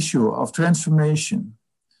whole issue of transformation,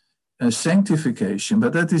 sanctification,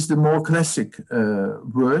 but that is the more classic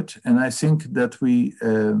word, and I think that we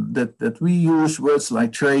use words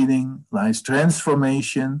like training, like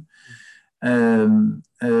transformation,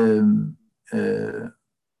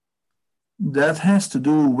 that has to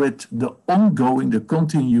do with the ongoing, the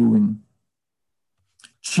continuing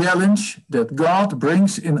challenge that God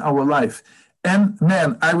brings in our life. And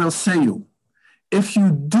man, I will say you, if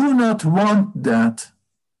you do not want that,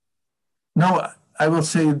 no, I will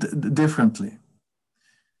say it differently.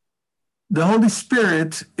 The Holy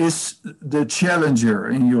Spirit is the challenger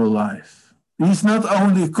in your life. He's not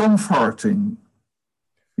only comforting,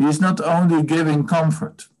 he's not only giving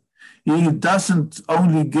comfort. He doesn't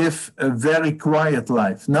only give a very quiet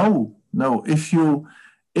life. No, no. If you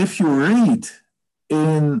read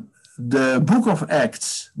in the book of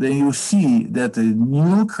Acts, then you see that the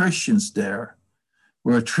new Christians there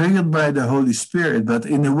were triggered by the Holy Spirit, but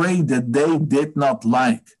in a way that they did not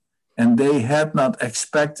like and they had not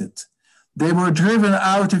expected. They were driven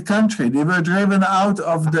out of the country. They were driven out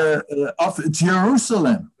of of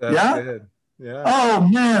Jerusalem. That's good. Yeah. Oh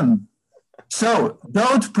man. So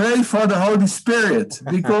don't pray for the Holy Spirit,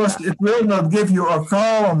 because it will not give you a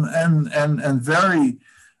calm and very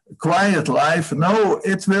quiet life. No,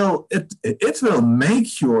 it will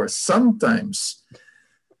make you sometimes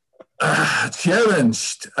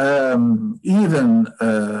challenged, even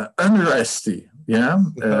unresty,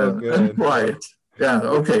 unquiet. Yeah,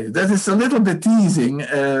 okay, that is a little bit teasing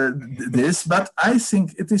this, but I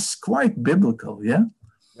think it is quite biblical. Yeah.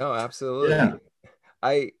 No, absolutely. Yeah.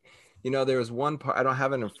 There was one part, I don't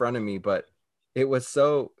have it in front of me, but it was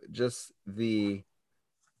so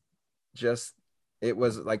it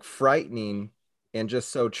was like frightening and just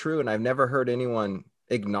so true. And I've never heard anyone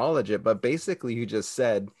acknowledge it, but basically you just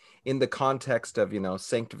said, in the context of,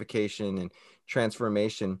 sanctification and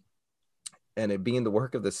transformation and it being the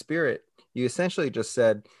work of the Spirit, you essentially just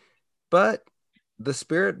said, but the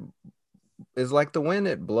Spirit is like the wind.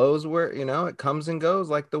 It blows where, it comes and goes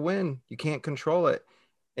like the wind. You can't control it.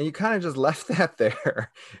 And you kind of just left that there.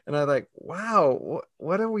 And I'm like, wow,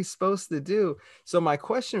 what are we supposed to do? So my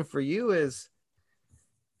question for you is,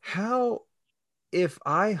 how, if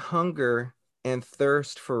I hunger and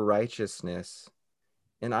thirst for righteousness,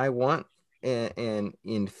 and I want, and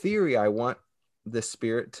in theory, I want the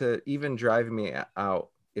Spirit to even drive me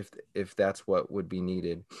out, if that's what would be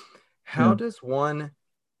needed. How does one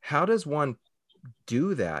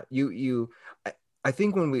do that? I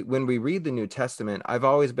think when we read the New Testament, I've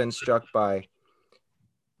always been struck by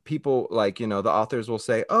people like, the authors will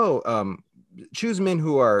say, choose men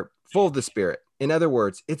who are full of the Spirit. In other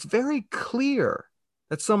words, it's very clear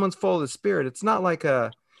that someone's full of the Spirit. It's not like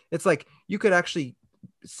it's like you could actually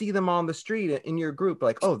see them on the street in your group,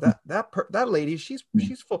 like, oh, that lady, she's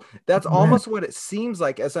full. That's almost what it seems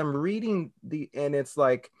like as I'm reading and it's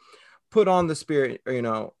like, put on the Spirit,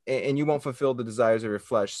 and you won't fulfill the desires of your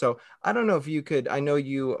flesh. So I don't know if you could, I know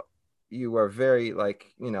you are very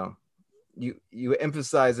you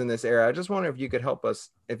emphasize in this area. I just wonder if you could help us,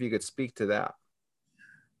 if you could speak to that.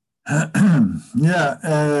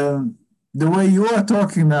 The way you are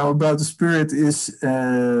talking now about the Spirit is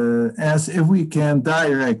as if we can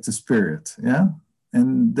direct the Spirit,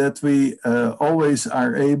 and that we always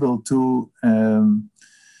are able to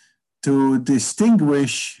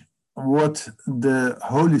distinguish what the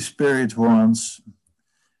Holy Spirit wants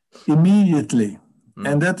immediately,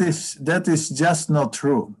 and that is just not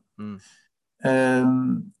true.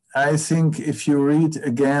 I think if you read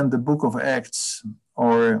again the book of Acts,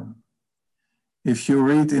 or if you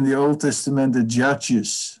read in the Old Testament the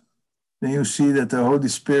Judges, then you see that the Holy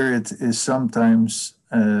Spirit is sometimes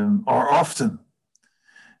or often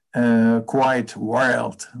quite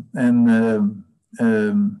wild, and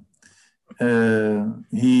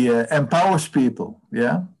he empowers people.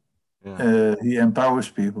 He empowers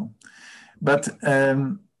people, but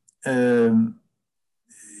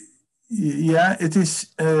it is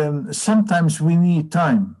sometimes we need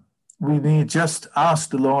time. We need just ask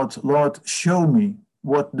the Lord, show me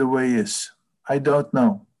what the way is. I don't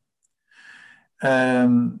know.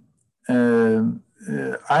 I'm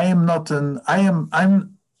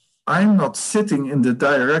not sitting in the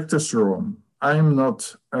director's room. I'm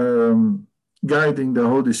not guiding the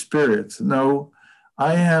Holy Spirit. No,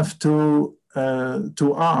 I have to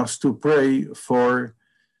ask, to pray for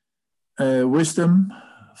wisdom,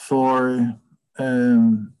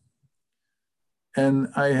 and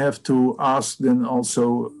I have to ask then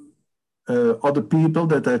also other people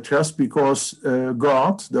that I trust, because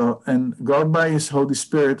God by His Holy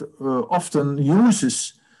Spirit often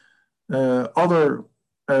uses other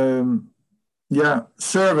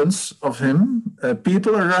servants of Him,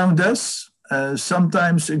 people around us.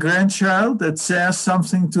 Sometimes a grandchild that says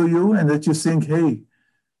something to you, and that you think, "Hey,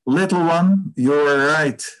 little one, you're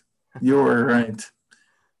right. You're right."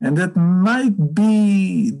 And that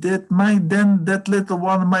little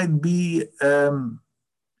one might be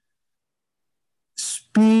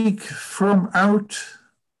speak from out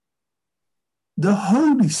the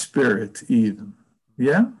Holy Spirit even.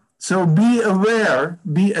 So be aware,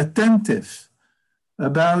 be attentive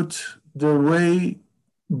about the way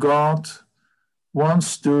God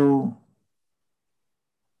wants to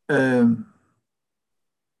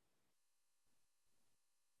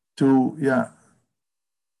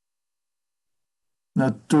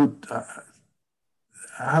not to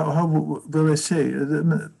how will I say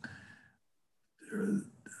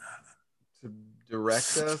To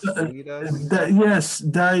direct us, lead us. yes,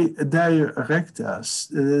 direct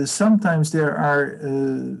us. Sometimes there are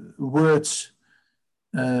words,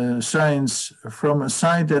 signs from a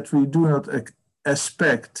side that we do not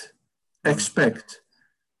expect,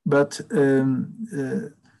 but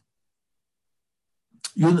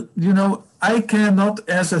you know, I cannot,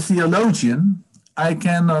 as a theologian, I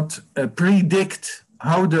cannot predict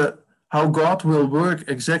how God will work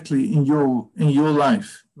exactly in your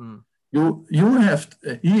life. You have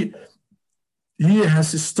he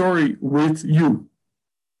has a story with you.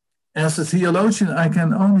 As a theologian, I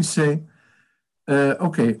can only say,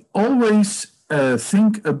 okay, always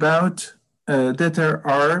think about that there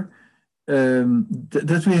are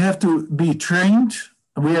that we have to be trained.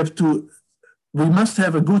 We must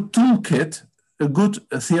have a good toolkit. A good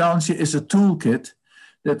theology is a toolkit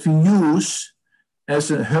that we use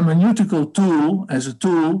as a hermeneutical tool, as a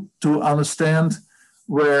tool to understand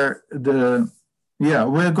where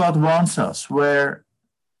God wants us,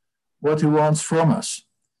 what He wants from us,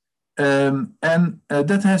 and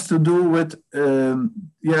that has to do with the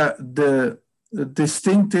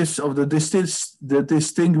distinctives of the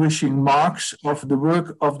distinguishing marks of the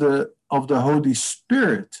work of the Holy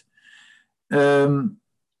Spirit.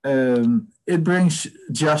 It brings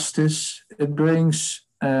justice, it brings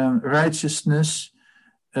righteousness.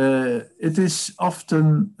 It is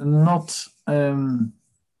often not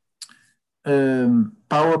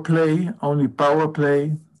power play, only power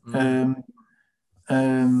play.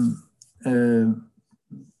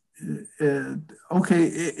 Okay,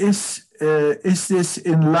 is this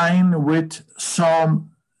in line with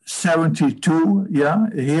Psalm 72? Yeah,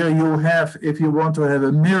 here you have, if you want to have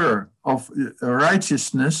a mirror of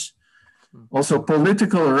righteousness, also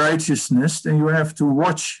political righteousness, then you have to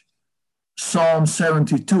watch Psalm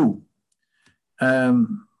 72.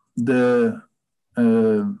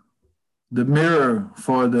 The mirror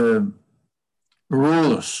for the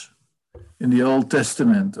rulers in the Old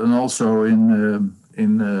Testament and also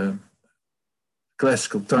in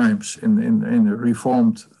classical times in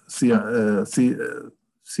Reformed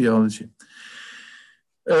theology.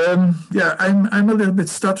 I'm a little bit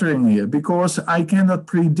stuttering here because I cannot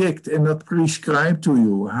predict and not prescribe to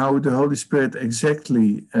you how the Holy Spirit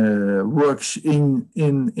exactly works in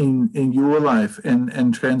your life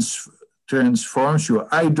and transforms you.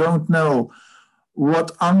 I don't know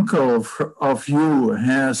what uncle of you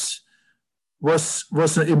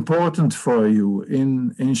was important for you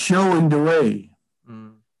in showing the way,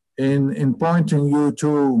 in pointing you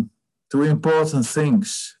to important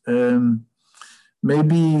things.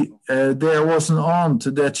 Maybe there was an aunt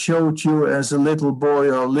that showed you as a little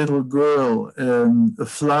boy or little girl a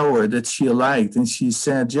flower that she liked, and she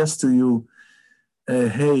said just to you,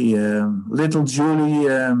 "Hey, little Julie,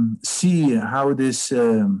 see how this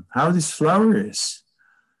flower is,"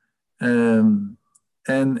 and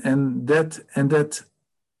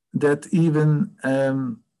that even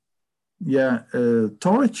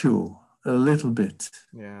taught you a little bit,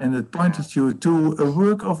 and it pointed you to a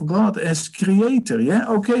work of God as creator. Yeah,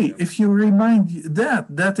 okay. If you remind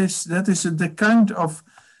that is the kind of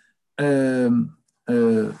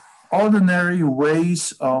ordinary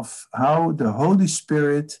ways of how the Holy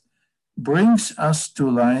Spirit brings us to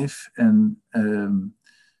life and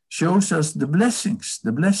shows us the blessings.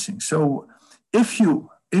 So if you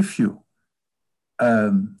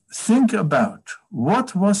think about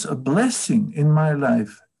what was a blessing in my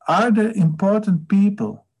life. Are there important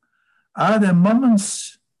people? Are there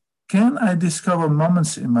moments? Can I discover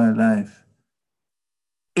moments in my life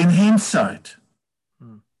in hindsight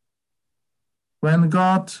when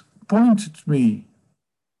God pointed me,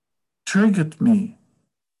 triggered me,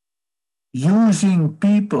 using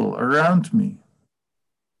people around me?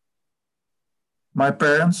 My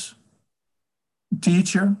parents,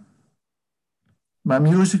 teacher, my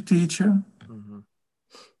music teacher.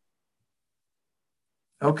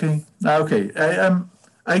 Okay.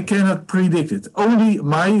 I cannot predict it. Only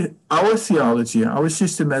our theology, our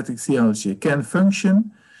systematic theology, can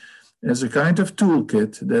function as a kind of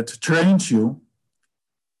toolkit that trains you.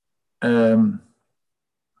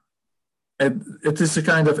 It is a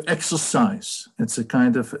kind of exercise. It's a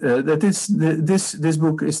kind of this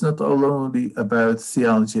book is not only about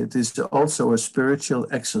theology. It is also a spiritual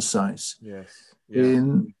exercise. Yes.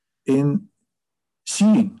 In in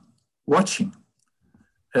seeing, watching.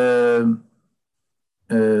 In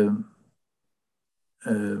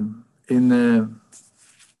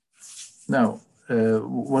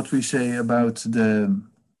what we say about the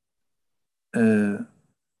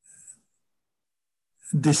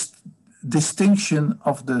distinction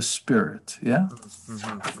of the spirit, yeah.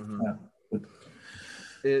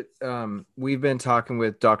 We've been talking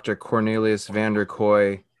with Dr. Cornelis van der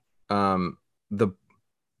Kooi.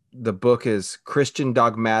 The book is Christian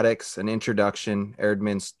Dogmatics, an Introduction,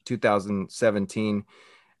 Eerdmans 2017.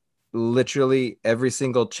 Literally every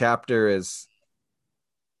single chapter is,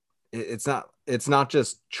 it's not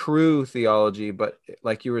just true theology, but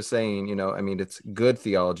like you were saying, it's good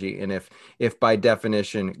theology. And if by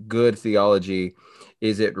definition, good theology,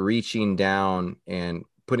 is it reaching down and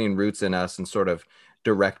putting roots in us and sort of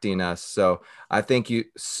directing us. So I thank you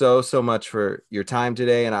so much for your time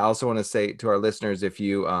today. And I also want to say to our listeners, if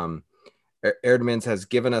you, Eerdmans has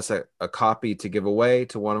given us a copy to give away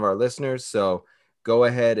to one of our listeners. So go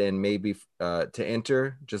ahead and maybe to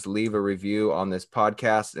enter, just leave a review on this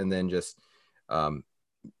podcast, and then just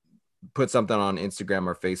put something on Instagram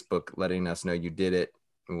or Facebook letting us know you did it.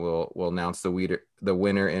 And we'll announce the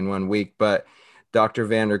winner in 1 week. But Dr.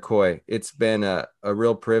 van der Kooi, it's been a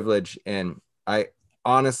real privilege. And I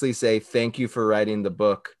honestly say thank you for writing the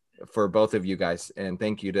book for both of you guys. And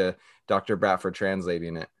thank you to Dr. Bratt for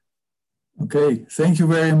translating it. Okay, thank you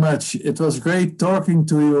very much. It was great talking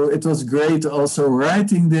to you. It was great also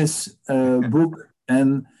writing this book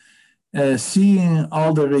and seeing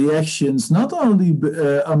all the reactions, not only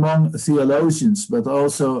among theologians, but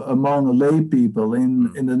also among lay people.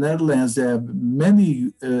 In the Netherlands, there have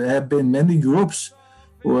been many groups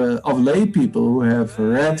of lay people who have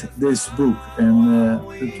read this book, and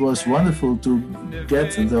it was wonderful to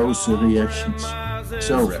get those reactions.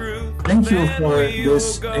 So thank you for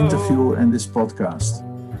this interview and this podcast.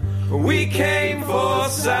 We came for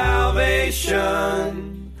salvation.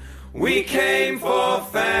 We came for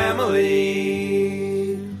family.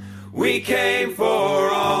 We came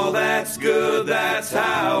for all that's good. That's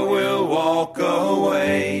how we'll walk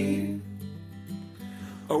away.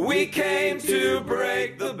 We came to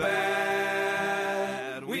break the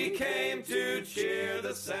bad. We came to cheer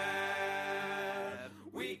the sad.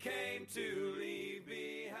 We came to lead.